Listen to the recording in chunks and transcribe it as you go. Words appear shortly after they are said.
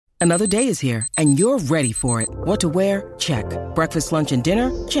Another day is here, and you're ready for it. What to wear? Check. Breakfast, lunch, and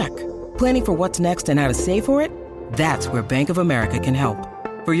dinner? Check. Planning for what's next and how to save for it? That's where Bank of America can help.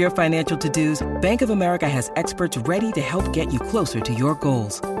 For your financial to-dos, Bank of America has experts ready to help get you closer to your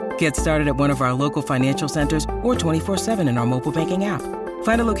goals. Get started at one of our local financial centers or 24/7 in our mobile banking app.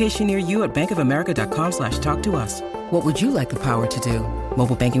 Find a location near you at bankofamerica.com/talktous. What would you like the power to do?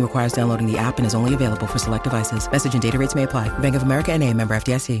 Mobile banking requires downloading the app and is only available for select devices. Message and data rates may apply. Bank of America N.A., member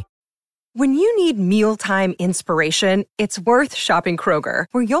FDIC. When you need mealtime inspiration, it's worth shopping Kroger,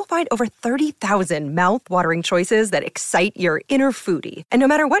 where you'll find over 30,000 mouth-watering choices that excite your inner foodie. And no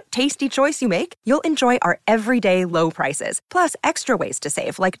matter what tasty choice you make, you'll enjoy our everyday low prices, plus extra ways to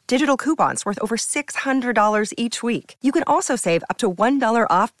save, like digital coupons worth over $600 each week. You can also save up to $1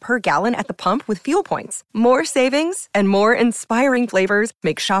 off per gallon at the pump with fuel points. More savings and more inspiring flavors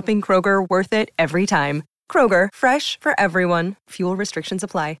make shopping Kroger worth it every time. Kroger, fresh for everyone. Fuel restrictions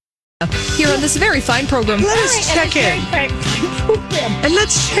apply. Here on this very fine program. Let us check in. And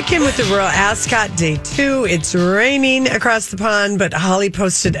let's check in with the Royal Ascot Day 2. It's raining across the pond, but Holly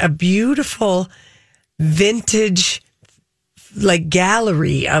posted a beautiful vintage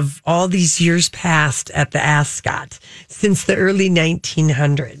gallery of all these years past at the Ascot since the early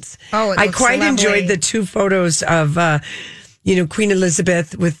 1900s. Oh, I quite enjoyed the two photos of Queen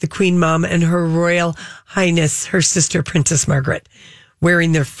Elizabeth with the Queen Mom and Her Royal Highness, her sister, Princess Margaret,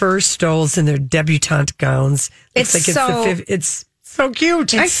 wearing their fur stoles and their debutante gowns. It's so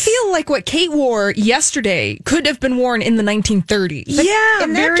cute. I feel like what Kate wore yesterday could have been worn in the 1930s. Yeah,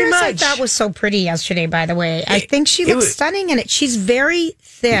 and that very dress much. I thought was so pretty yesterday, by the way. I think she looks stunning in it. She's very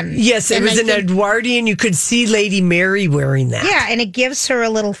thin. Yes, it was an Edwardian. You could see Lady Mary wearing that. Yeah, and it gives her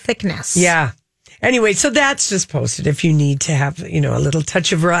a little thickness. Yeah. Anyway, so that's just posted if you need to have, a little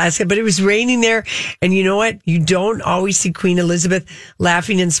touch of Royal Ascot. But it was raining there. And you know what? You don't always see Queen Elizabeth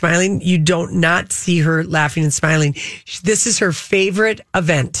laughing and smiling. You don't not see her laughing and smiling. This is her favorite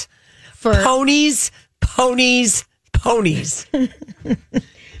event. For ponies, ponies, ponies.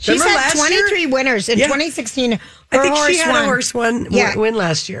 She's had 23 winners in 2016. I think she had a horse win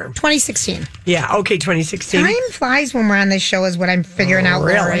last year. 2016. Yeah, okay, 2016. Time flies when we're on this show is what I'm figuring out,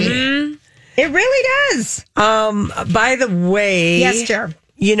 Lori. Really? It really does. By the way, yes, Jer.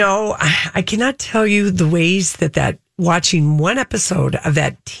 I cannot tell you the ways that watching one episode of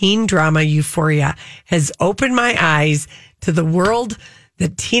that teen drama Euphoria has opened my eyes to the world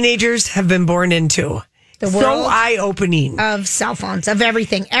that teenagers have been born into. The world so eye-opening. Of cell phones, of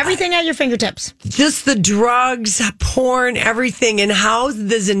everything. Everything at your fingertips. Just the drugs, porn, everything. And how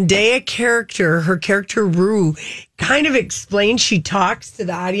the Zendaya character, her character Rue, kind of explains, she talks to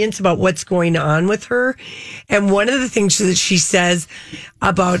the audience about what's going on with her. And one of the things that she says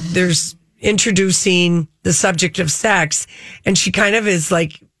about there's introducing the subject of sex, and she kind of is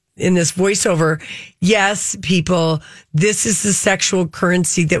like, in this voiceover, yes, people, this is the sexual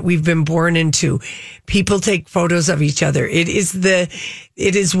currency that we've been born into. People take photos of each other. It is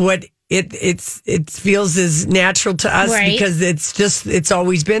what it feels is natural to us, right? Because it's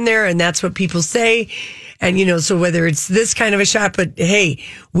always been there, and that's what people say. And, so whether it's this kind of a shot, but hey,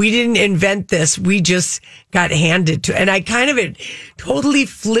 we didn't invent this. We just got handed to, and it totally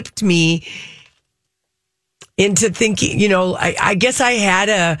flipped me into thinking, I guess I had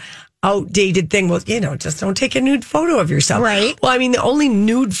a outdated thing. Well, just don't take a nude photo of yourself. Right. Well, the only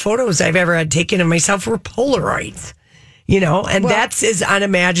nude photos I've ever had taken of myself were Polaroids, and that's as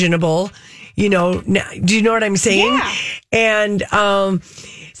unimaginable, do you know what I'm saying? Yeah. And,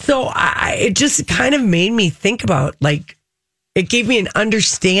 so it just kind of made me think about, it gave me an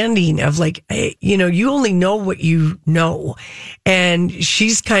understanding of you only know what you know. And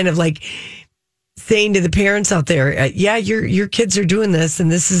she's kind of saying to the parents out there, your kids are doing this,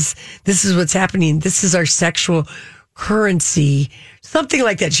 and this is what's happening. This is our sexual currency, something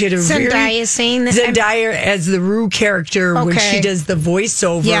like that. She had a Zendaya saying that. Zendaya as the Rue character when she does the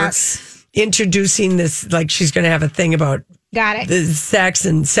voiceover, introducing this, she's going to have a thing about the sex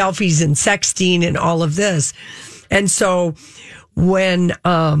and selfies and sexting and all of this. And so when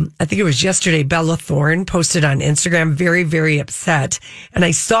I think it was yesterday, Bella Thorne posted on Instagram, very, very upset, and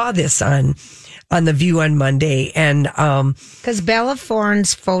I saw this on The View on Monday, and because Bella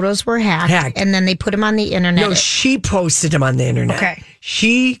Thorne's photos were hacked, and then they put them on the internet. No, she posted them on the internet. Okay,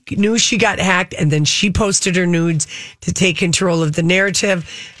 she knew she got hacked, and then she posted her nudes to take control of the narrative,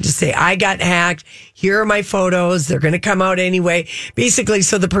 to say, I got hacked, here are my photos, they're going to come out anyway, basically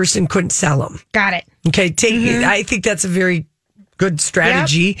so the person couldn't sell them. Got it. Okay, I think that's a very good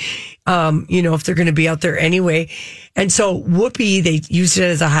strategy, if they're going to be out there anyway. And so Whoopi, they used it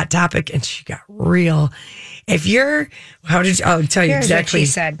as a hot topic, and she got real. I'll tell you exactly. What she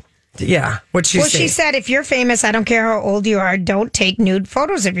said. Yeah. What'd she say? Well, she said, if you're famous, I don't care how old you are, don't take nude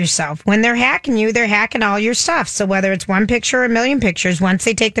photos of yourself. When they're hacking you, they're hacking all your stuff. So whether it's one picture or a million pictures, once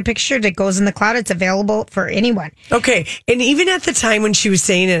they take the picture that goes in the cloud, it's available for anyone. Okay. And even at the time when she was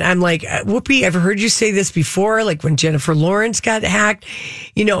saying it, I'm like, Whoopi, I've heard you say this before, like when Jennifer Lawrence got hacked,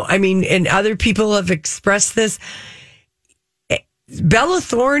 and other people have expressed this. Bella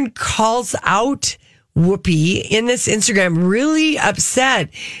Thorne calls out Whoopi in this Instagram really upset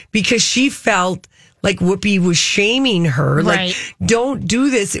because she felt like Whoopi was shaming her. Right. Like, don't do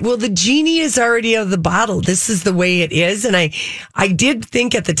this. Well, the genie is already out of the bottle. This is the way it is. And I did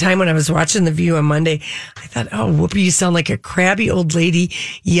think at the time when I was watching The View on Monday, I thought, oh, Whoopi, you sound like a crabby old lady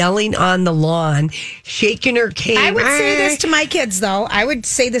yelling on the lawn, shaking her cane. I would say this to my kids, though. I would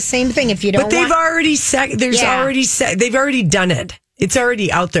say the same thing if you don't. But they've already they've already done it. It's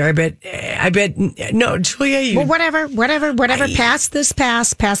already out there. I bet. No, Julia. Well, whatever. Pass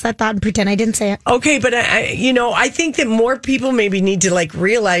that thought and pretend I didn't say it. Okay, but I think that more people maybe need to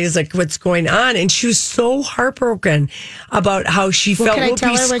realize what's going on. And she was so heartbroken about how she felt. Can I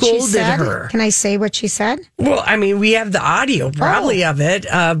tell her what she said? Her. Can I say what she said? Well, I mean, we have the audio probably of it,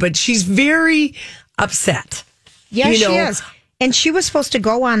 but she's very upset. Yes, she is. And she was supposed to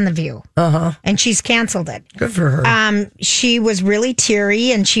go on The View. And she's canceled it. Good for her. She was really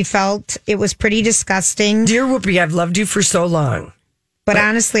teary and she felt it was pretty disgusting. Dear Whoopi, I've loved you for so long. But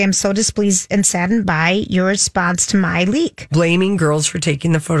honestly, I'm so displeased and saddened by your response to my leak. Blaming girls for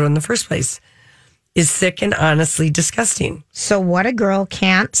taking the photo in the first place is sick and honestly disgusting. So what a girl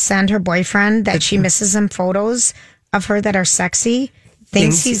can't send her boyfriend that she misses some photos of her that are sexy,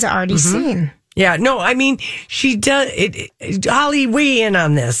 thinks he's already seen. Yeah, no, I mean, she does. Holly, weigh in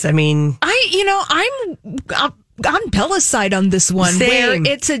on this. I mean, I'm on Bella's side on this one, where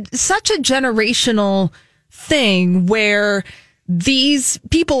it's such a generational thing where these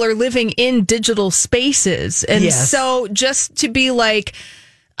people are living in digital spaces, and so just to be like.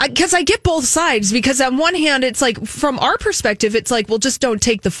 Because I get both sides. Because on one hand, it's like from our perspective, it's like, well, just don't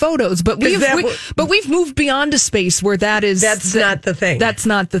take the photos. But we've moved beyond a space where that's not the thing. That's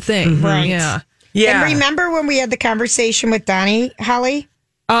not the thing, Mm-hmm. right? Yeah. And remember when we had the conversation with Donnie, Holly,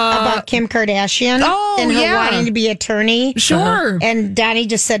 about Kim Kardashian and her wanting to be attorney? Sure. And Donnie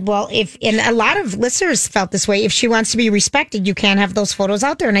just said, well, and a lot of listeners felt this way. If she wants to be respected, you can't have those photos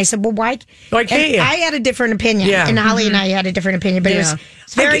out there. And I said, well, why can't you? I had a different opinion. Yeah. And Holly and I had a different opinion, but it was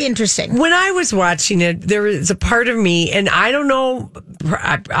very interesting. When I was watching it, there was a part of me, and I don't know,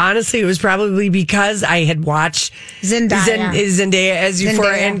 honestly, it was probably because I had watched Zendaya as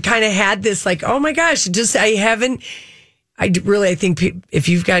Euphoria and kind of had this oh my gosh, I think if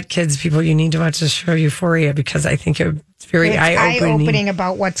you've got kids, people, you need to watch the show Euphoria because I think it's very eye-opening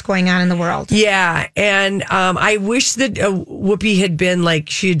about what's going on in the world. Yeah, and I wish that Whoopi had been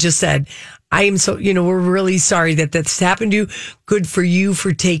she had just said, I am so, we're really sorry that that's happened to you. Good for you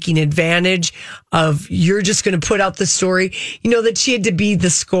for taking advantage of, you're just going to put out the story, that she had to be the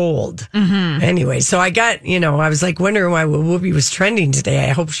scold. Mm-hmm. Anyway, so I got, I was wondering why Whoopi was trending today.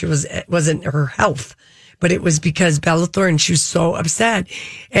 I hope it wasn't her health. But it was because Bella Thorne, she was so upset.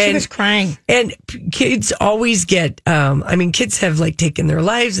 And she was crying. And kids always get, kids have taken their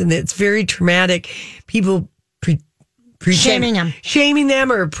lives and it's very traumatic. People shaming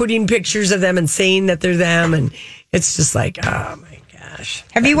them or putting pictures of them and saying that they're them. And it's just oh my gosh.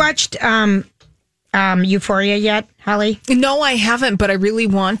 Have you watched Euphoria yet, Holly? No, I haven't, but I really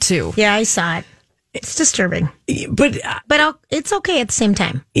want to. Yeah, I saw it. It's disturbing. But it's okay at the same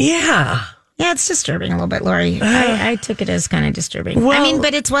time. Yeah. Yeah, it's disturbing a little bit, Lori. I took it as kind of disturbing. Well,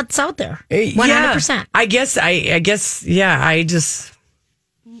 but it's what's out there. 100%. Yeah, I guess,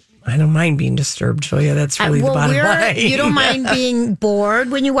 I don't mind being disturbed, Julia. That's really the bottom line. You don't mind being bored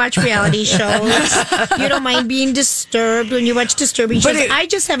when you watch reality shows. You don't mind being disturbed when you watch disturbing shows. I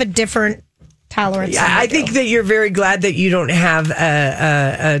just have a different tolerance. Yeah, I think that you're very glad that you don't have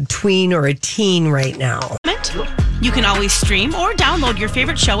a tween or a teen right now. You can always stream or download your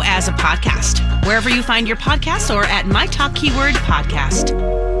favorite show as a podcast, wherever you find your podcasts or at My Talk Keyword Podcast.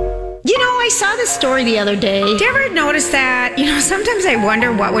 I saw this story the other day. Did you ever notice that? Sometimes I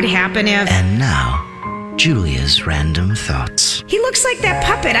wonder what would happen if... And now, Julia's random thoughts. He looks like that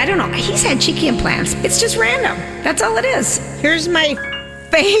puppet. I don't know. He's had cheeky implants. It's just random. That's all it is. Here's my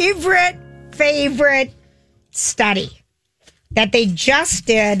favorite study that they just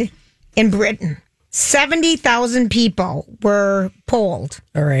did in Britain. 70,000 people were polled.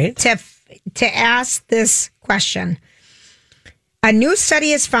 All right. To ask this question. A new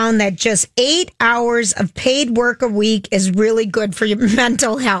study has found that just 8 hours of paid work a week is really good for your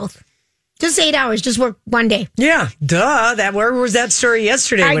mental health. Just 8 hours. Just work one day. Yeah, duh. Where was that story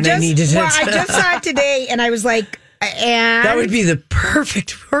yesterday I needed it? Well, I just saw it today, and I was like, and that would be the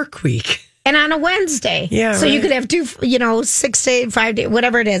perfect work week. And on a Wednesday. Yeah. So you could have 6 days, 5 days,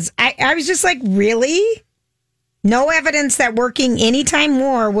 whatever it is. I was just like, really? No evidence that working anytime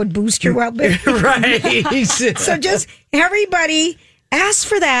more would boost your well-being. Right. So just everybody ask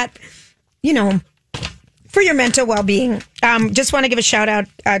for that, for your mental well-being. Just want to give a shout out.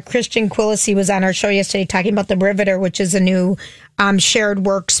 Christian Quillisi was on our show yesterday talking about the Riveter, which is a new shared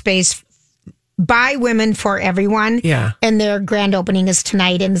workspace by women for everyone. Yeah. And their grand opening is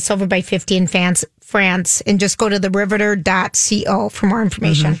tonight, and it's over by 50 in France. And just go to theriveter.co for more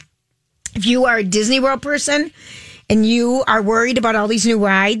information. Mm-hmm. If you are a Disney World person and you are worried about all these new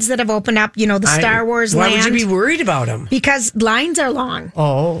rides that have opened up, the Star Wars land. Why would you be worried about them? Because lines are long.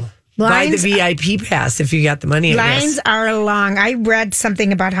 Oh. Buy the VIP pass if you got the money. Lines are long. I read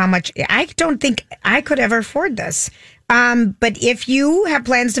something about how much. I don't think I could ever afford this. But if you have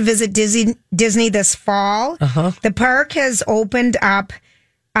plans to visit Disney this fall, the park has opened up,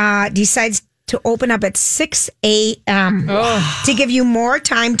 decides to open up at 6 a.m. to give you more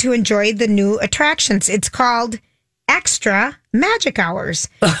time to enjoy the new attractions. It's called Extra Magic Hours.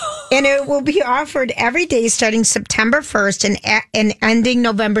 And it will be offered every day starting September 1st and ending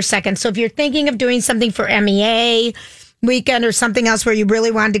November 2nd. So if you're thinking of doing something for MEA weekend or something else where you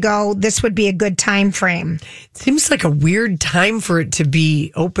really wanted to go, this would be a good time frame. It seems like a weird time for it to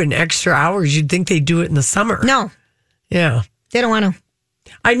be open extra hours. You'd think they'd do it in the summer. No. Yeah. They don't want to.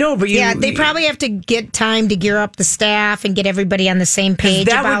 I know, but they probably have to get time to gear up the staff and get everybody on the same page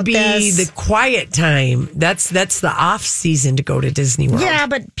that about would be this. The quiet time. That's the off season to go to Disney World. Yeah,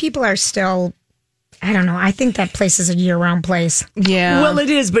 but people are still, I don't know. I think that place is a year-round place. Yeah. Well, it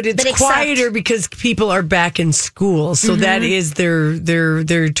is, but it's quieter because people are back in school. So that is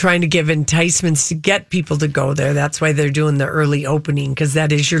they're trying to give enticements to get people to go there. That's why they're doing the early opening, because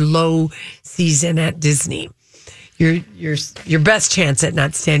that is your low season at Disney. Your best chance at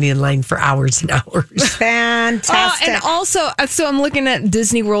not standing in line for hours and hours. Fantastic. And also, so I'm looking at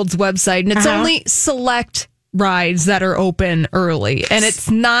Disney World's website, and it's only select rides that are open early, and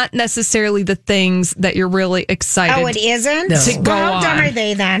it's not necessarily the things that you're really excited. Oh, it isn't? No. To go How dumb on. are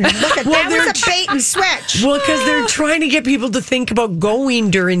they then? Look at that was a bait and switch. Well, because they're trying to get people to think about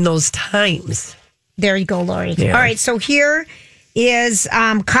going during those times. There you go, Lori. Yeah. All right, so here is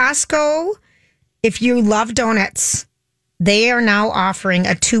Costco. If you love donuts, they are now offering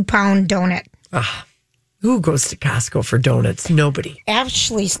a 2-pound donut. Who goes to Costco for donuts? Nobody.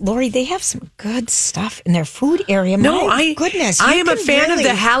 Actually, Lori, they have some good stuff in their food area. Goodness. I am a fan of the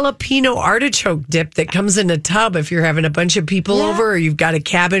jalapeno artichoke dip that comes in a tub if you're having a bunch of people over or you've got a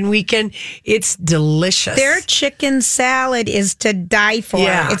cabin weekend. It's delicious. Their chicken salad is to die for.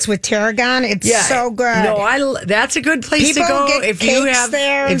 Yeah. It's with tarragon. It's so good. No, that's a good place People to go get if you cakes have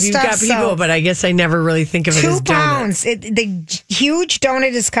there and if you've stuff, got people. so- But I guess I never really think of it 2 as pounds. donuts. The huge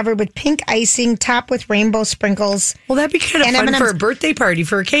donut is covered with pink icing, topped with rainbow sprinkles. Well, that'd be kind of And fun M&Ms. for a birthday party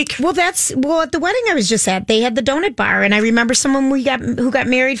for a cake. Well, at the wedding I was just at, they had the donut bar, and I remember someone who got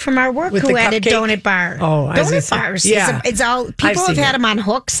married from our work With who the had a cupcake? donut bar. Oh, I was gonna donut say, bars. yeah. It's all I've people have seen had it. them on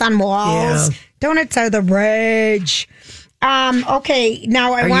hooks on walls. Yeah. Donuts are the rage. Okay,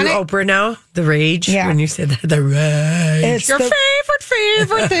 now I Are want you Oprah now? The rage? Yeah. When you said that, the rage. It's Your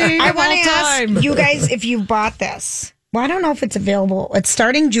favorite thing I of want all to time. ask you guys if you bought this. Well, I don't know if it's available. It's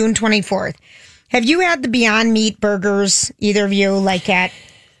starting June 24th. Have you had the Beyond Meat burgers, either of you, like at...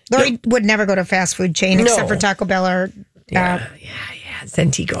 Lori would never go to a fast food chain except for Taco Bell or...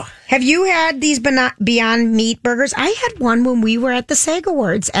 Centigo. Have you had these Beyond Meat burgers? I had one when we were at the SAG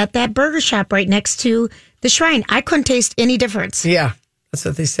Awards at that burger shop right next to the Shrine. I couldn't taste any difference. Yeah, that's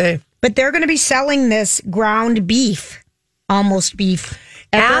what they say. But they're going to be selling this ground beef, almost beef,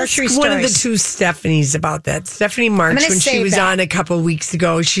 at Ask grocery one of the stores. two Stephanies about that. Stephanie March, gonna when she save was that. on a couple of weeks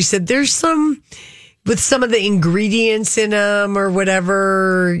ago, she said there's some, with some of the ingredients in them or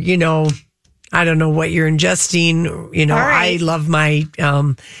whatever, I don't know what you're ingesting. All right. I love my...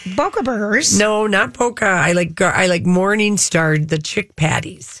 Boca burgers. no, not Boca. I like Morningstar, the chick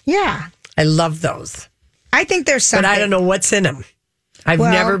patties. Yeah. I love those. I think there's something. But I don't know what's in them. I've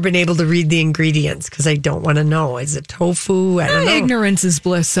Well- never been able to read the ingredients because I don't want to know. Is it tofu? I don't know. Ignorance is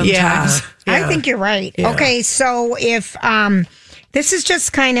bliss sometimes. I think you're right. Yeah. Okay, so if this is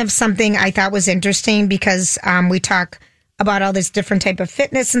just kind of something I thought was interesting because we talk about all this different type of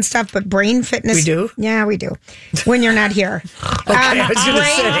fitness and stuff, but brain fitness. We do? Yeah, we do. When you're not here. I was gonna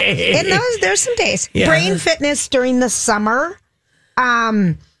say. And there's some days. Yeah. Brain fitness during the summer.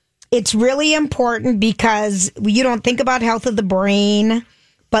 It's really important because you don't think about health of the brain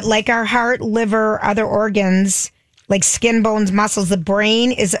But like our heart, liver, other organs, like skin, bones, muscles, the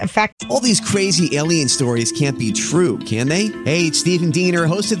brain is affected. All these crazy alien stories can't be true, can they? Hey, it's Stephen Diener,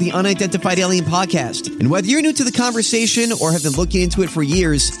 host of the Unidentified Alien Podcast. And whether you're new to the conversation or have been looking into it for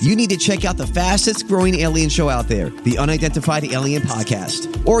years, you need to check out the fastest growing alien show out there, the Unidentified Alien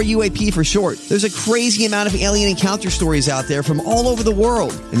Podcast, or UAP for short. There's a crazy amount of alien encounter stories out there from all over the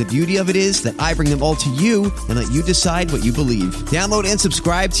world. And the beauty of it is that I bring them all to you and let you decide what you believe. Download and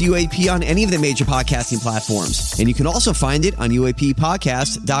subscribe to UAP on any of the major podcasting platforms. And you can also find it on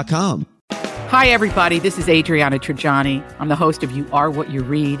UAPpodcast.com. Hi, everybody. This is Adriana Trajani. I'm the host of You Are What You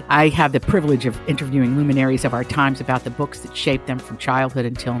Read. I have the privilege of interviewing luminaries of our times about the books that shaped them from childhood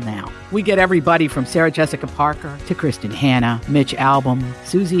until now. We get everybody from Sarah Jessica Parker to Kristen Hanna, Mitch Albom,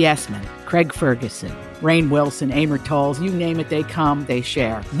 Susie Essman, Craig Ferguson, Rainn Wilson, Amor Tolls, you name it, they come, they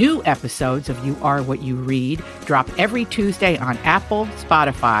share. New episodes of You Are What You Read drop every Tuesday on Apple,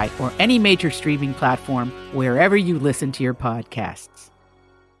 Spotify, or any major streaming platform wherever you listen to your podcasts.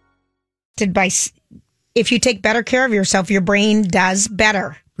 If you take better care of yourself, your brain does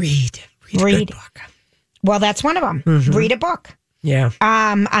better. Read a good book. Well, that's one of them. Mm-hmm. Read a book. Yeah.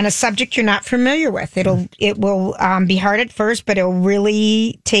 On a subject you're not familiar with. It will be hard at first, but it'll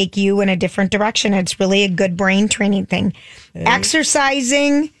really take you in a different direction. It's really a good brain training thing.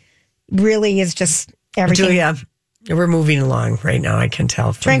 Exercising really is just everything. Julia, we're moving along right now. I can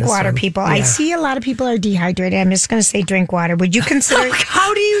tell. Drink water, people. Yeah. I see a lot of people are dehydrated. I'm just going to say drink water. Would you consider?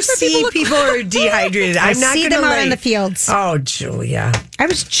 How do you see people are dehydrated? I'm not see them out in the fields. Oh, Julia. I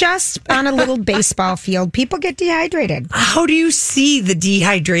was just on a little baseball field. People get dehydrated. How do you see the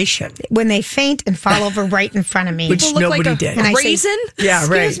dehydration? When they faint and fall over right in front of me. Which nobody did. A raisin? Yeah,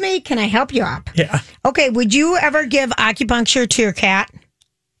 right. Excuse me, can I help you up? Yeah. Okay, would you ever give acupuncture to your cat?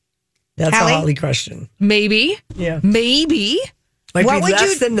 That's Hallie? a Holly question. Maybe. Yeah. Maybe. Might be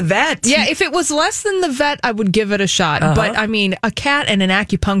less than the vet. Yeah, if it was less than the vet, I would give it a shot. Uh-huh. But, I mean, a cat and an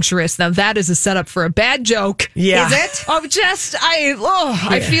acupuncturist, now that is a setup for a bad joke. Yeah. Is it?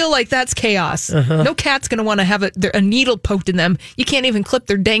 I feel like that's chaos. Uh-huh. No cat's going to want to have a needle poked in them. You can't even clip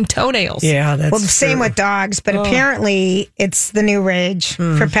their dang toenails. Yeah, that's Well, the same with dogs, but apparently it's the new rage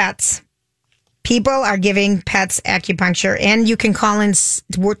for pets. People are giving pets acupuncture, and you can call in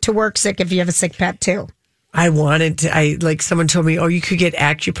to work sick if you have a sick pet, too. Someone told me, you could get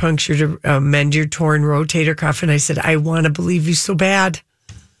acupuncture to mend your torn rotator cuff. And I said, I want to believe you so bad.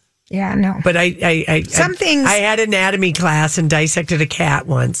 Yeah, no. But I had anatomy class and dissected a cat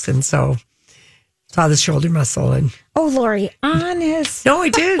once. And so saw the shoulder muscle. And oh, Lori, honest. No, I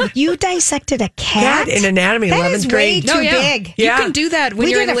did. You dissected a cat? In anatomy, that 11th grade. That is way too big. Yeah. You can do that when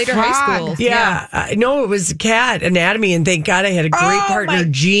you're in later high school. Yeah. No, it was a cat anatomy. And thank God I had a great partner,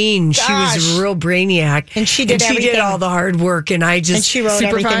 Jean. She was a real brainiac. And she did everything. She did all the hard work. And I just... And she wrote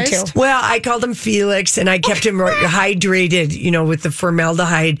everything, too. Well, I called him Felix. And I kept him hydrated, with the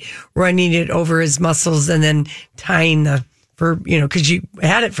formaldehyde, running it over his muscles and then tying because you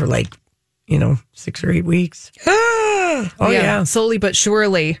had it for 6 or 8 weeks. Slowly but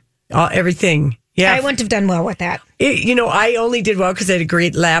surely. Everything. Yeah. I wouldn't have done well with that. I only did well because I had a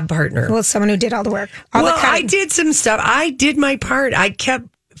great lab partner. Well, someone who did all the work. I did some stuff. I did my part. I kept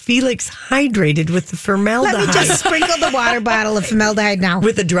Felix hydrated with the formaldehyde. Let me just sprinkle the water bottle of formaldehyde now.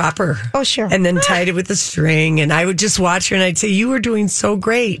 With a dropper. Oh, sure. And then tied it with a string. And I would just watch her and I'd say, you were doing so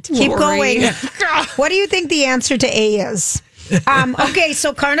great. Keep going. What do you think the answer to A is? Okay,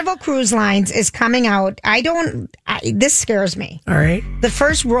 so Carnival Cruise Lines is coming out. This scares me. All right. The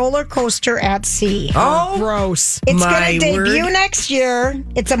first roller coaster at sea. Oh, gross. It's going to debut next year.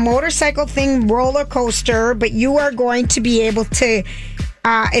 It's a motorcycle thing roller coaster, but you are going to be able to,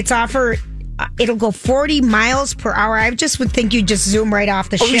 it'll go 40 miles per hour. I just would think you'd just zoom right off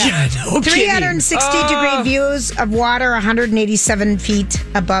the ship. Yeah, no 360-degree views of water, 187 feet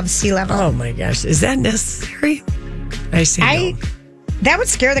above sea level. Oh, my gosh. Is that necessary? I say no. That would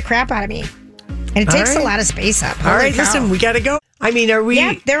scare the crap out of me. And it takes a lot of space up. All right, listen, we got to go. I mean, are we?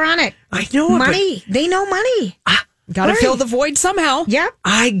 Yeah, they're on it. I know. Money. They know money. Got to fill the void somehow. Yep.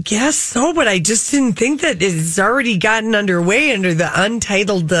 I guess so, but I just didn't think that it's already gotten underway under the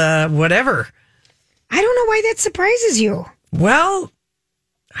untitled whatever. I don't know why that surprises you. Well,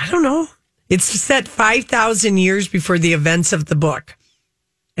 I don't know. It's set 5,000 years before the events of the book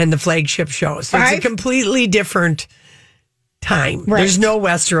and the flagship show. So it's a completely different time. Right. There's no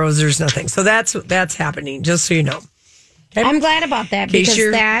Westeros. There's nothing. So that's happening, just so you know. Okay? I'm glad about that because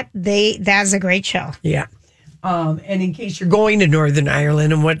that's a great show. Yeah. And in case you're going to Northern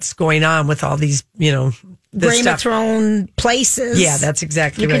Ireland and what's going on with all these, Game of Thrones places. Yeah, that's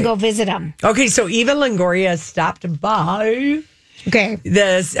exactly right. You can go visit them. Okay, so Eva Longoria stopped by Okay.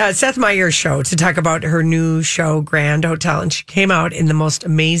 The Seth Meyers show to talk about her new show, Grand Hotel. And she came out in the most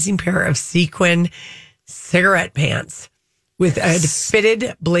amazing pair of sequin cigarette pants with a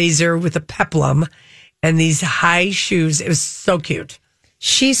fitted blazer with a peplum and these high shoes. It was so cute.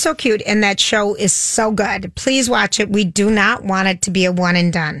 She's so cute, and that show is so good. Please watch it. We do not want it to be a one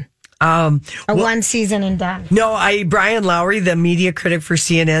and done. One season and done. No, Brian Lowry, the media critic for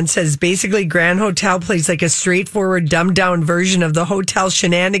CNN, says basically Grand Hotel plays like a straightforward, dumbed down version of the hotel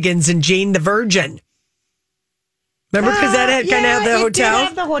shenanigans in Jane the Virgin. Remember, because that had kind of had the hotel? Did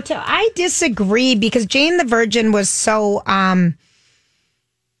have the hotel. I disagree because Jane the Virgin was so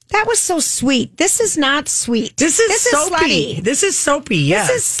that was so sweet. This is not sweet. This is soapy. Slutty. This is soapy, yes.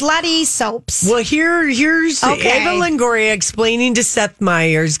 This is slutty soaps. Well, here's Ava Longoria explaining to Seth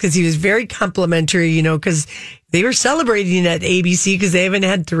Meyers, because he was very complimentary, because they were celebrating at ABC because they haven't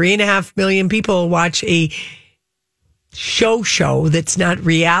had 3.5 million people watch a show that's not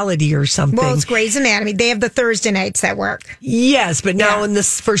reality or something. Well, it's Grey's Anatomy. They have the Thursday nights that work. Yes, but now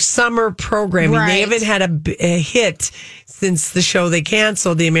for summer programming, they haven't had a hit since the show they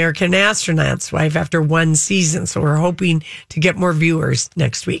canceled, The American Astronaut's Wife, after one season. So we're hoping to get more viewers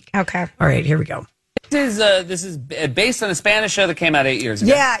next week. Okay. All right, here we go. This is based on a Spanish show that came out 8 years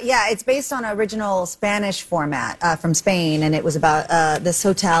ago. Yeah. It's based on an original Spanish format from Spain, and it was about this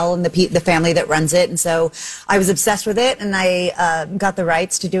hotel and the family that runs it. And so I was obsessed with it, and I got the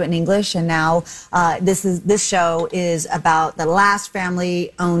rights to do it in English. And now this show is about the last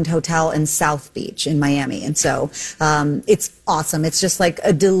family-owned hotel in South Beach in Miami. And so it's awesome. It's just like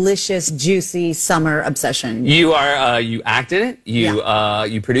a delicious, juicy summer obsession. You act in it.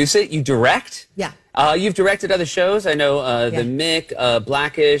 You produce it. You direct. Yeah. You've directed other shows. I know The Mick,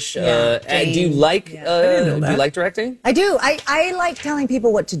 Blackish. Do you like directing? I do. I like telling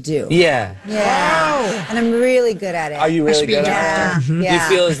people what to do. Yeah. Yeah. And I'm really good at it. Are you really good at it? Yeah.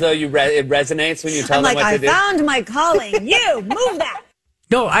 You feel as though it resonates when you tell them what to do? I found my calling. You move that.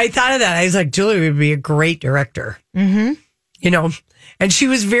 No, I thought of that. I was like, Julie would be a great director. Mm-hmm. And she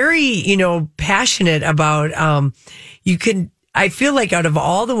was very, passionate about, I feel like out of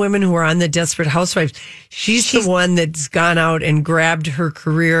all the women who are on the Desperate Housewives, she's the one that's gone out and grabbed her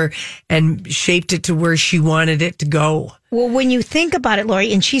career and shaped it to where she wanted it to go. Well, when you think about it,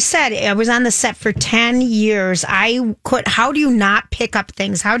 Lori, and she said, I was on the set for 10 years. How do you not pick up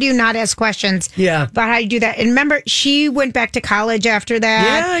things? How do you not ask questions about how you do that? And remember, she went back to college after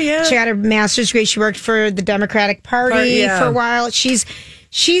that. Yeah. She got her master's degree. She worked for the Democratic Party for a while. She's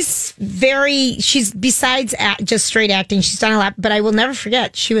besides just straight acting, she's done a lot, but I will never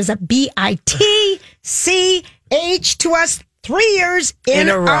forget, she was a BITCH to us 3 years in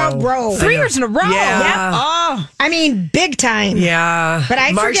a row. 3 years in a row. Yeah. Yep. Oh, I mean, big time. Yeah. But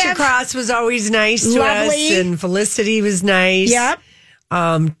Marsha Cross was always nice to us, and Felicity was nice. Yep.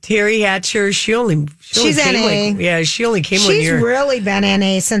 Terry Hatcher, she's NA. She only came 1 year. She's really been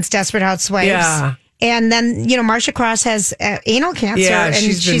NA since Desperate Housewives. Yeah. And then, Marsha Cross has anal cancer, and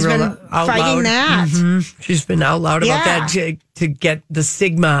she's been fighting that. Mm-hmm. She's been out loud about that to get the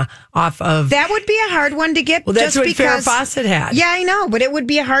stigma off of. That would be a hard one to get. Well, that's what Farrah Fawcett had. Yeah, I know, but it would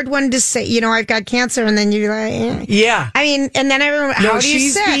be a hard one to say, I've got cancer, and then you're like, Yeah. I mean, and then everyone, how do you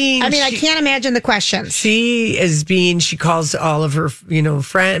say? I can't imagine the questions. She calls all of her,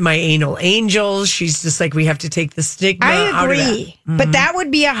 my anal angels. She's just like, we have to take the stigma out of that. I agree. Mm-hmm. But that would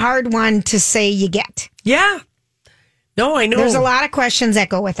be a hard one to say you get. Yeah. No, I know. There's a lot of questions that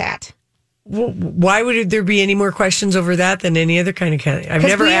go with that. Well, why would there be any more questions over that than any other kind of I've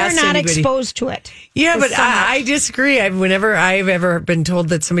never asked anybody. We are not exposed to it. Yeah, but I disagree. Whenever I've ever been told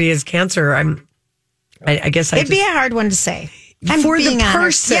that somebody has cancer, I guess it'd be a hard one to say. For the person.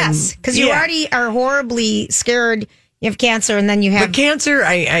 Honest. Yes, because you already are horribly scared. You have cancer, and then you have... But cancer,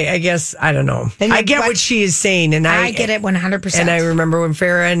 I guess, I don't know. I get what she is saying, and I get it 100%. And I remember when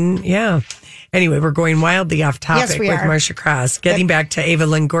Farrah Anyway, we're going wildly off topic with Marsha Cross. Getting back to Ava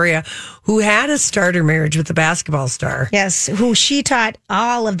Longoria, who had a starter marriage with a basketball star. Yes, who she taught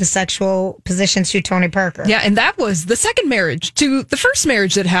all of the sexual positions to Tony Parker. Yeah, and that was the second marriage to the first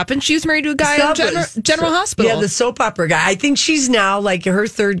marriage that happened. She was married to a guy in General Hospital. Yeah, the soap opera guy. I think she's now like her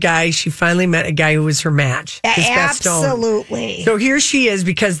third guy. She finally met a guy who was her match. Absolutely. So here she is,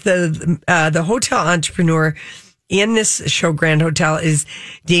 because the hotel entrepreneur in this show, Grand Hotel, is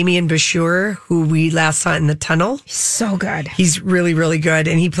Damien Bashir, who we last saw in The Tunnel. He's so good. He's really, really good.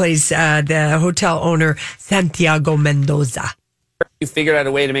 And he plays the hotel owner, Santiago Mendoza. You figured out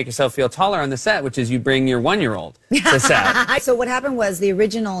a way to make yourself feel taller on the set, which is you bring your 1-year-old to set. So what happened was the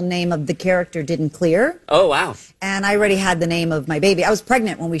original name of the character didn't clear. Oh, wow. And I already had the name of my baby. I was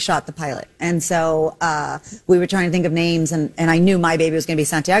pregnant when we shot the pilot. And so we were trying to think of names, and I knew my baby was going to be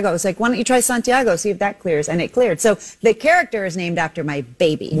Santiago. I was like, why don't you try Santiago, see if that clears? And it cleared. So the character is named after my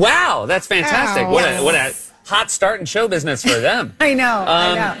baby. Wow, that's fantastic. Oh, What a hot start in show business for them. I know.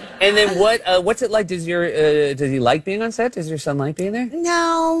 And then what's it like? Does he like being on set? Does your son like being there?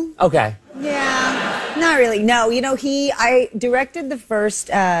 No. Okay. Yeah, not really. No, I directed the first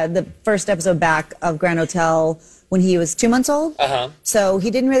episode back of Grand Hotel when he was 2 months old. So he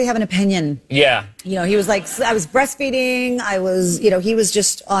didn't really have an opinion. Yeah. He was like, I was breastfeeding. I was, he was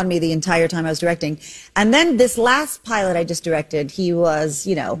just on me the entire time I was directing. And then this last pilot I just directed, he was,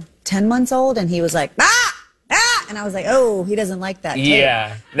 10 months old, and he was like, and I was like, oh, he doesn't like that.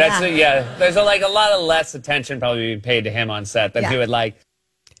 Yeah, there's a lot of less attention probably being paid to him on set than he would like.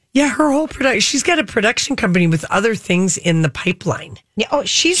 Yeah, her whole production. She's got a production company with other things in the pipeline. Yeah. Oh,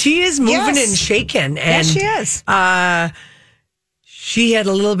 she is moving and shaking. And, she is. She had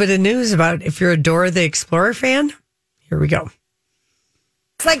a little bit of news about if you're a Dora the Explorer fan. Here we go.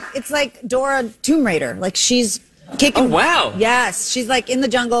 It's like Dora Tomb Raider. Like she's kicking. Oh, wow. Yes. She's like in the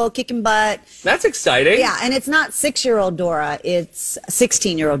jungle, kicking butt. That's exciting. Yeah. And it's not 6-year-old Dora. It's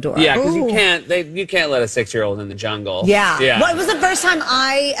 16-year-old Dora. Yeah. Because you can't let a 6-year-old in the jungle. Yeah. Yeah. Well, it was the first time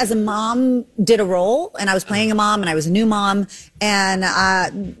I, as a mom, did a role, and I was playing a mom, and I was a new mom, and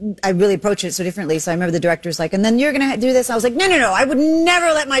I really approached it so differently. So I remember the director's like, and then you're going to do this. I was like, no. I would never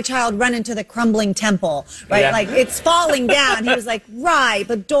let my child run into the crumbling temple, right? Yeah. Like it's falling down. He was like, right,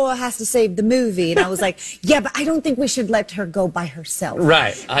 but Dora has to save the movie. And I was like, yeah, but I don't think we should let her go by herself.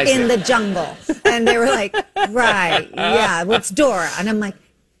 Right. In the jungle. And they were like, right, yeah, well, it's Dora. And I'm like,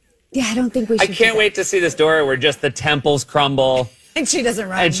 yeah, I don't think we should. I can't wait to see this Dora where just the temples crumble. And she doesn't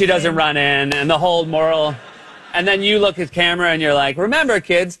run. And she doesn't run in. And the whole moral. And then you look at camera and you're like, remember,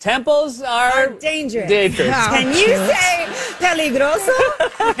 kids, temples are dangerous. Can you say peligroso?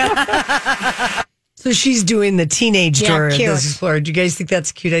 So she's doing the teenage Dora the Explorer. Do you guys think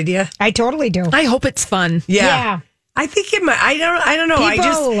that's a cute idea? I totally do. I hope it's fun. Yeah. I think it might. I don't know.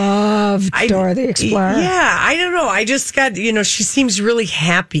 People love Dora the Explorer. Yeah, I don't know. I just got, she seems really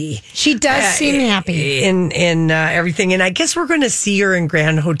happy. She does seem happy in everything. And I guess we're going to see her in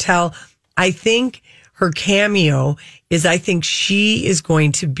Grand Hotel. I think her cameo is, I think she is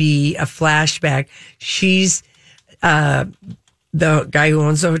going to be a flashback. She's the guy who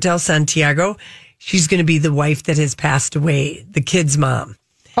owns the Hotel Santiago. She's going to be the wife that has passed away, the kid's mom.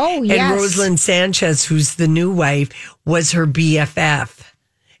 Oh, yes. And Rosalind Sanchez, who's the new wife, was her BFF.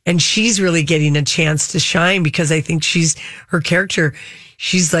 And she's really getting a chance to shine because I think her character,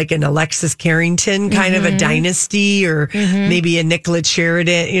 she's like an Alexis Carrington, kind of a Dynasty, or maybe a Nicolette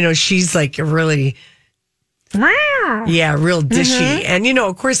Sheridan. She's like a really, real dishy. And,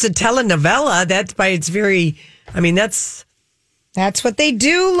 of course, the telenovela, that's by its very, that's what they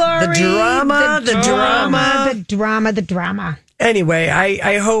do, Lori. The drama. Anyway,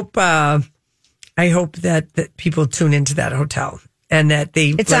 I hope that people tune into that hotel and that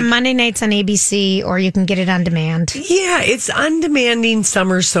it's on Monday nights on ABC, or you can get it on demand. Yeah, it's undemanding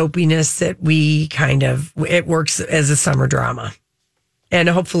summer soapiness that it works as a summer drama. And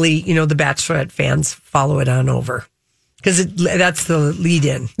hopefully, the Bachelorette fans follow it on over because that's the lead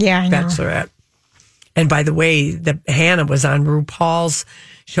in. Yeah, I know. Bachelorette. And by the way, Hannah was on RuPaul's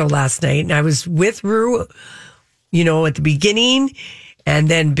show last night, and I was with Ru, at the beginning, and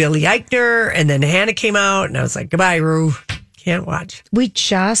then Billy Eichner, and then Hannah came out, and I was like, goodbye, Ru. Can't watch. We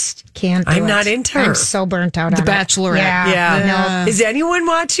just can't do I'm not into her. I'm so burnt out on The Bachelorette. Yeah. Is anyone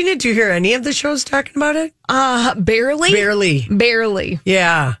watching it? Do you hear any of the shows talking about it? Barely.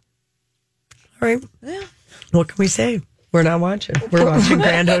 Yeah. All right. Yeah. What can we say? We're not watching. We're watching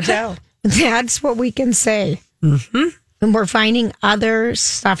Grand Hotel. That's what we can say. Mm-hmm. And we're finding other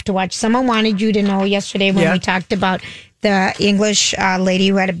stuff to watch. Someone wanted you to know yesterday when we talked about the English lady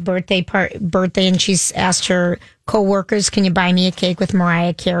who had a birthday, and she's asked her co-workers, can you buy me a cake with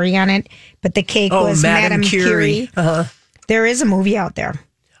Mariah Carey on it? But the cake was Madame Curie. Uh-huh. There is a movie out there.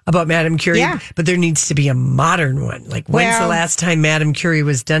 About Madame Curie, but there needs to be a modern one. Like, when's the last time Madame Curie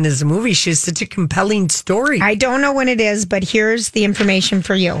was done as a movie? She has such a compelling story. I don't know when it is, but here's the information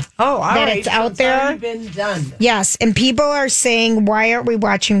for you. Oh, all right. It's out there. It's already been done. Yes, and people are saying, why aren't we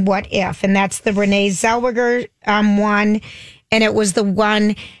watching What If? And that's the Renee Zellweger one, and it was the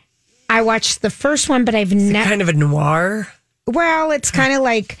one, I watched the first one, but I've never... kind of a noir? Well, it's kind of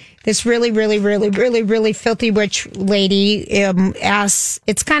like this really, really, really, really, really filthy rich lady.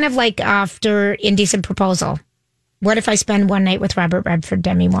 It's kind of like after Indecent Proposal. What if I spend one night with Robert Redford,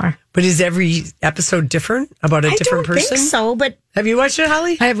 Demi Moore? But is every episode different about a different person? I don't think so, but... Have you watched it,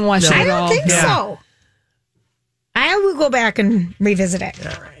 Holly? I haven't watched it at all. I don't think so. I will go back and revisit it.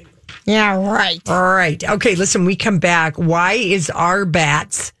 All right. Yeah, right. All right. Okay, listen, we come back. Why is Our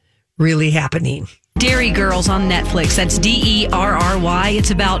Bats really happening? Derry Girls on Netflix. That's Derry.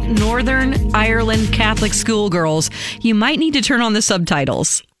 It's about Northern Ireland Catholic schoolgirls. You might need to turn on the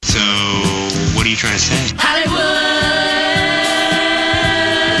subtitles. So, what are you trying to say?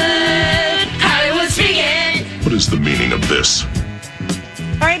 Hollywood speaking. What is the meaning of this?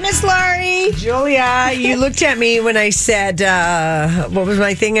 All right, Miss Laurie. Julia, you looked at me when I said, what was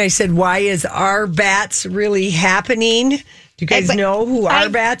my thing? I said, why is Our Bats really happening? Do you guys know who Our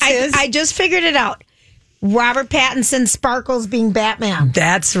Bats is? I just figured it out. Robert Pattinson Sparkles being Batman.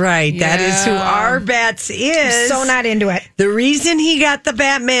 That's right. Yeah. That is who Our Bats is. I'm so not into it. The reason he got the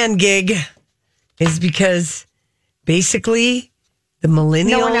Batman gig is because basically the millennials...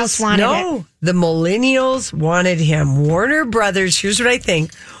 No one else wanted it. The millennials wanted him. Warner Brothers, here's what I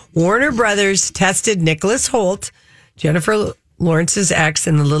think. Warner Brothers tested Nicholas Hoult, Jennifer Lawrence's ex,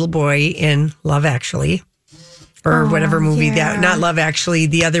 and the little boy in Love Actually. Or whatever movie that, not Love Actually,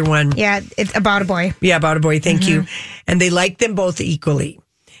 the other one. Yeah, it's About a Boy. Yeah, About a Boy, thank you. And they liked them both equally.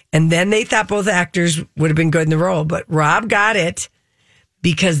 And then they thought both actors would have been good in the role. But Rob got it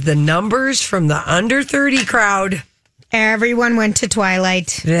because the numbers from the under 30 crowd. Everyone went to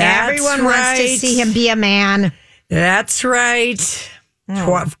Twilight. Everyone wants to see him be a man. That's right.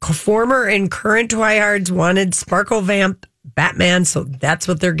 Former and current Twihards wanted Sparkle Vamp Batman, so that's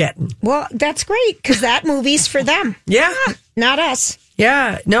what they're getting. Well, that's great, because that movie's for them. Yeah. Not us.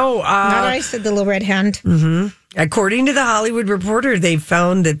 Yeah, no. Not I, said the little red hand. Mm-hmm. According to the Hollywood Reporter, they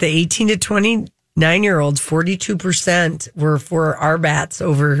found that the 18 to 29-year-olds, 42% were for Our Bats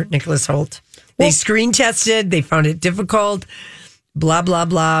over Nicholas Hoult. They screen tested. They found it difficult, blah, blah,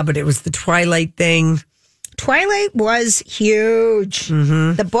 blah, but it was the Twilight thing. Twilight was huge.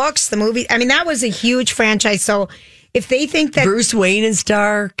 Mm-hmm. The books, the movie. I mean, that was a huge franchise, so... If they think that Bruce Wayne is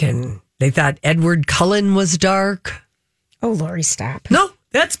dark and they thought Edward Cullen was dark. Oh, Lori, stop. No,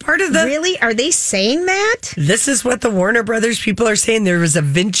 that's part of the... Really? Are they saying that? This is what the Warner Brothers people are saying. There was a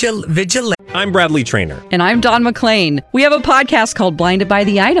vigilante. I'm Bradley Trainer. And I'm Don McClain. We have a podcast called Blinded by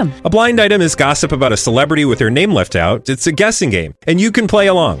the Item. A blind item is gossip about a celebrity with their name left out. It's a guessing game, and you can play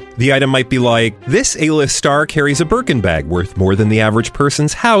along. The item might be like, this A-list star carries a Birkin bag worth more than the average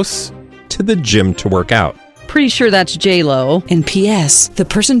person's house to the gym to work out. Pretty sure that's J-Lo. And P.S. the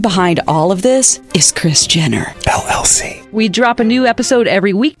person behind all of this is Kris Jenner, LLC. We drop a new episode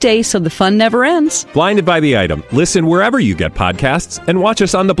every weekday so the fun never ends. Blinded by the Item. Listen wherever you get podcasts and watch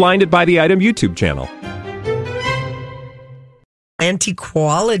us on the Blinded by the Item YouTube channel.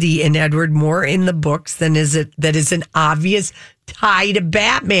 Anti-quality in Edward more in the books than is it that is an obvious tie to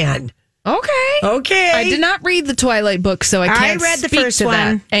Batman. Okay. I did not read the Twilight book, so I can't read the speak first to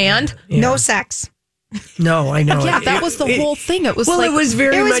one. that. And? No sex. No, I know. Yeah, that was the whole thing. It was well, like, it was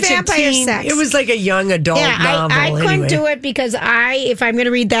very much vampire a teen. sex. It was like a young adult novel. I couldn't do it because if I'm going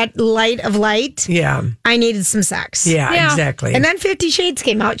to read that Light of Light, I needed some sex. Yeah, exactly. And then 50 Shades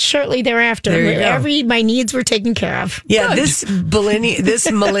came out shortly thereafter. My needs were taken care of. Yeah, this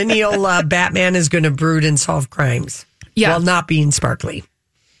millennial Batman is going to brood and solve crimes while not being sparkly.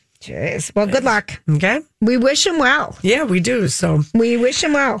 Jeez. Well, good luck. Okay. We wish him well. Yeah, we do. So we wish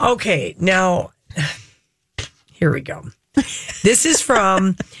him well. Okay, now here we go. This is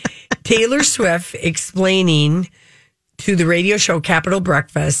from Taylor Swift explaining to the radio show Capitol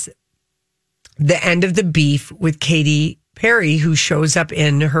Breakfast the end of the beef with Katy Perry, who shows up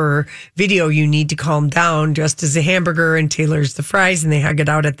in her video, You Need to Calm Down, dressed as a hamburger, and Taylor's the fries, and they hug it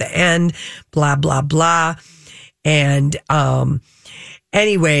out at the end, blah, blah, blah. And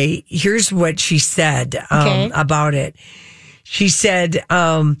anyway, here's what she said about it. She said,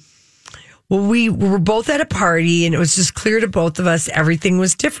 well, we were both at a party and it was just clear to both of us everything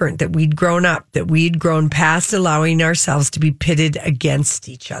was different, that we'd grown up, that we'd grown past allowing ourselves to be pitted against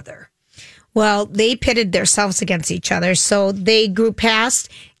each other. Well, they pitted themselves against each other, so they grew past.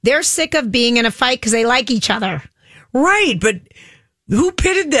 They're sick of being in a fight because they like each other. Right, but who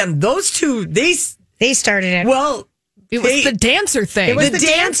pitted them? Those two, they started it. Well, it was the dancer thing. It was the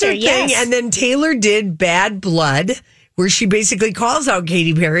dancer thing, yes. And then Taylor did Bad Blood, where she basically calls out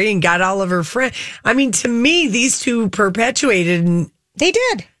Katy Perry and got all of her friends. I mean, to me, these two perpetuated. And they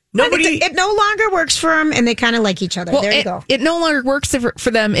did. It no longer works for them, and they kind of like each other. Well, there you go. It no longer works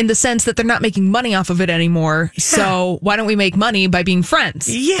for them in the sense that they're not making money off of it anymore. Yeah. So why don't we make money by being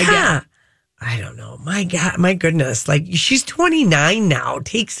friends? Yeah. Again? I don't know. My God, my goodness. Like, she's 29 now.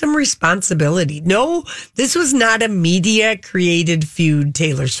 Take some responsibility. No, this was not a media created feud,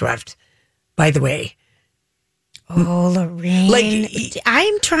 Taylor Swift, by the way. Oh, Lorraine. I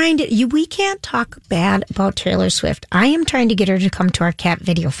am trying to, we can't talk bad about Taylor Swift. I am trying to get her to come to our cat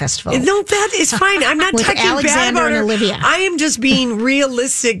video festival. No, that is fine. I'm not with talking Alexander bad about and her. Olivia. I am just being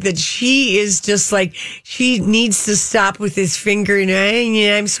realistic that she is just like, she needs to stop with this finger. And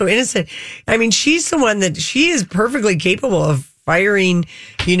I'm so innocent. I mean, she's the one that she is perfectly capable of firing,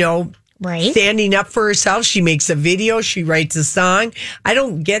 right? Standing up for herself. She makes a video. She writes a song. I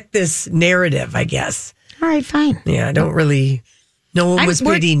don't get this narrative, I guess. All right, fine. Yeah, I don't really. No one was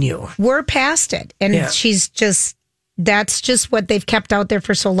pitying you. We're past it. And she's just, that's just what they've kept out there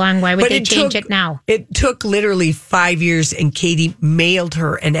for so long. Why would they change it now? It took literally 5 years, and Katie mailed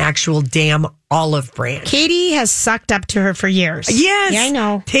her an actual damn olive branch. Katie has sucked up to her for years. Yes. Yeah, I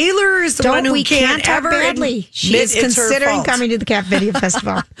know. Taylor is the one who can't talk ever badly. She is considering coming to the Cat Video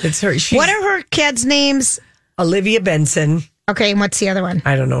Festival. It's her. What are her kids' names? Olivia Benson. Okay, and what's the other one?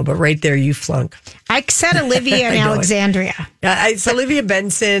 I don't know, but right there you flunk. I said Olivia and Alexandria. It's Olivia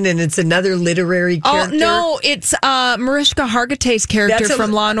Benson, and it's another literary character. Oh, no, it's Mariska Hargitay's character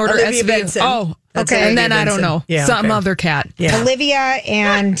from Law & Order Olivia SVU. Benson. Oh, That's okay. Olivia And then Benson. I don't know. Yeah, Some okay. other cat. Yeah. Olivia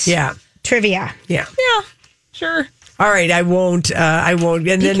and Trivia. Yeah. Yeah, sure. All right, I won't. And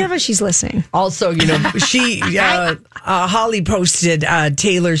Be then careful, she's listening. Also, she Holly posted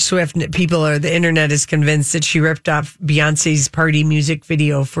Taylor Swift. The internet is convinced that she ripped off Beyonce's party music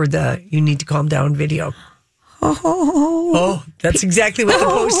video for the "You Need to Calm Down" video. Oh, that's exactly what the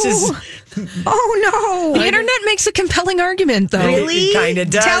post is. Oh no! The internet makes a compelling argument, though. Really? It kind of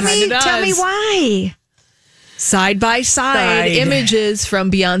does. Tell me why. Side by side images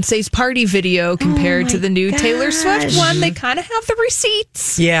from Beyonce's party video compared to the new Taylor Swift one. They kind of have the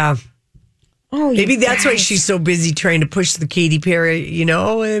receipts. Yeah. Oh, maybe that's why she's so busy trying to push the Katy Perry. We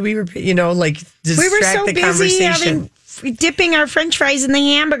were, distract the conversation. Dipping our French fries in the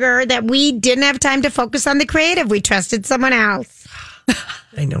hamburger that we didn't have time to focus on the creative. We trusted someone else.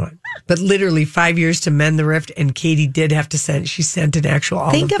 I know it. But literally 5 years to mend the rift, and Katie did have to she sent an actual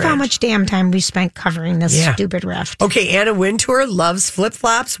olive Think of branch. how much damn time we spent covering this stupid rift. Okay, Anna Wintour loves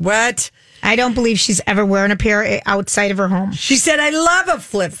flip-flops. What? I don't believe she's ever wearing a pair outside of her home. She said, I love a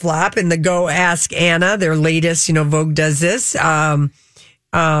flip-flop in the Go Ask Anna, their latest, Vogue does this. Does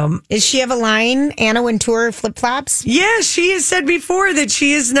she have a line, Anna Wintour flip-flops? Yeah, she has said before that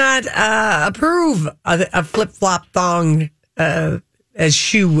she is not approve of a flip-flop thong as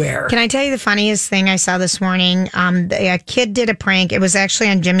shoe wear. Can I tell you the funniest thing I saw this morning? A kid did a prank. It was actually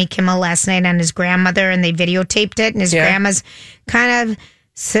on Jimmy Kimmel last night on his grandmother, and they videotaped it, and his grandma's kind of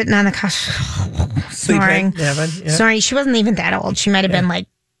sitting on the couch, snoring. Snoring. She wasn't even that old. She might have been like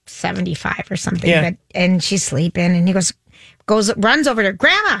 75 or something. Yeah. And she's sleeping, and he runs over to her,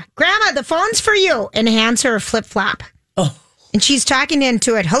 Grandma, the phone's for you, and hands her a flip-flop. Oh. And she's talking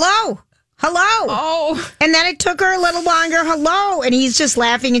into it. Hello. Oh. And then it took her a little longer. Hello. And he's just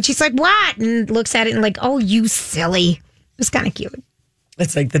laughing. And she's like, what? And looks at it and like, oh, you silly. It was kind of cute.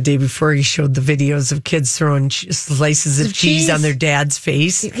 It's like the day before he showed the videos of kids throwing slices of cheese on their dad's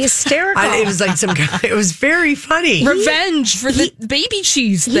face. Hysterical. It was like it was very funny. Revenge for the baby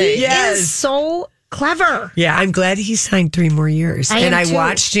cheese thing. He is so clever. Yeah, I'm glad he signed 3 more years. I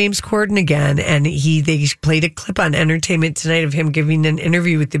watched James Corden again, and they played a clip on Entertainment Tonight of him giving an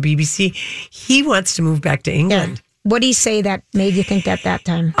interview with the BBC. He wants to move back to England. Yeah. What did he say that made you think that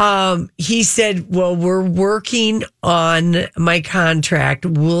time? He said, well, we're working on my contract.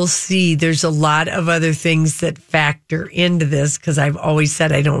 We'll see. There's a lot of other things that factor into this because I've always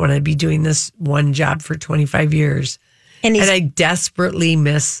said I don't want to be doing this one job for 25 years. And I desperately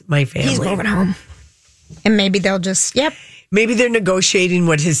miss my family. He's moving home. And maybe they'll just, Maybe they're negotiating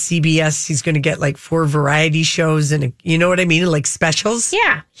what his CBS, he's going to get like 4 variety shows and you know what I mean? Like specials.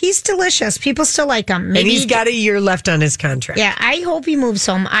 Yeah. He's delicious. People still like him. Maybe he's got a year left on his contract. Yeah. I hope he moves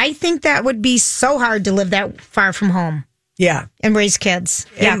home. I think that would be so hard to live that far from home. Yeah. And raise kids.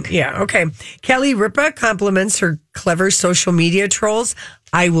 Yeah. Okay. Kelly Ripa compliments her clever social media trolls.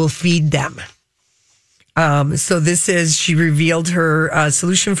 I will feed them. So she revealed her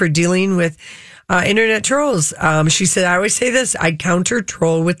solution for dealing with internet trolls. She said, I always say this, I counter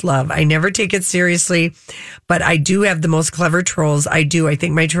troll with love. I never take it seriously, but I do have the most clever trolls. I do. I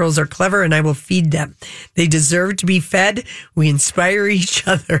think my trolls are clever and I will feed them. They deserve to be fed. We inspire each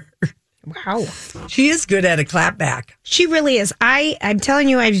other. Wow. She is good at a clapback. She really is. I'm telling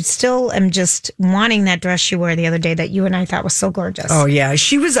you, I still am just wanting that dress she wore the other day that you and I thought was so gorgeous. Oh, yeah.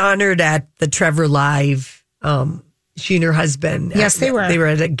 She was honored at the Trevor Live She and her husband. Yes, they were. They were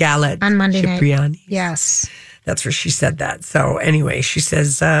at a gala on Monday Cipriani. night. Yes. That's where she said that. So anyway, she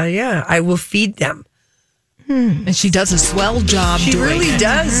says, I will feed them. And she does a swell job She doing really it.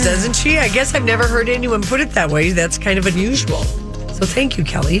 does, doesn't she? I guess I've never heard anyone put it that way. That's kind of unusual. So thank you,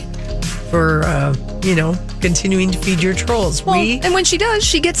 Kelly, for, continuing to feed your trolls. Well, and when she does,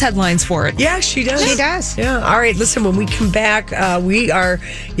 she gets headlines for it. Yeah, she does. She does. Yeah. All right. Listen, when we come back, we've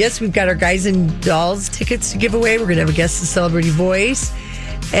got our Guys and Dolls tickets to give away. We're going to have a guest, the Celebrity Voice.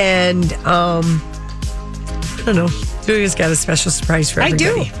 And, I don't know. Julia's got a special surprise for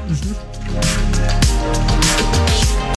everybody. I do.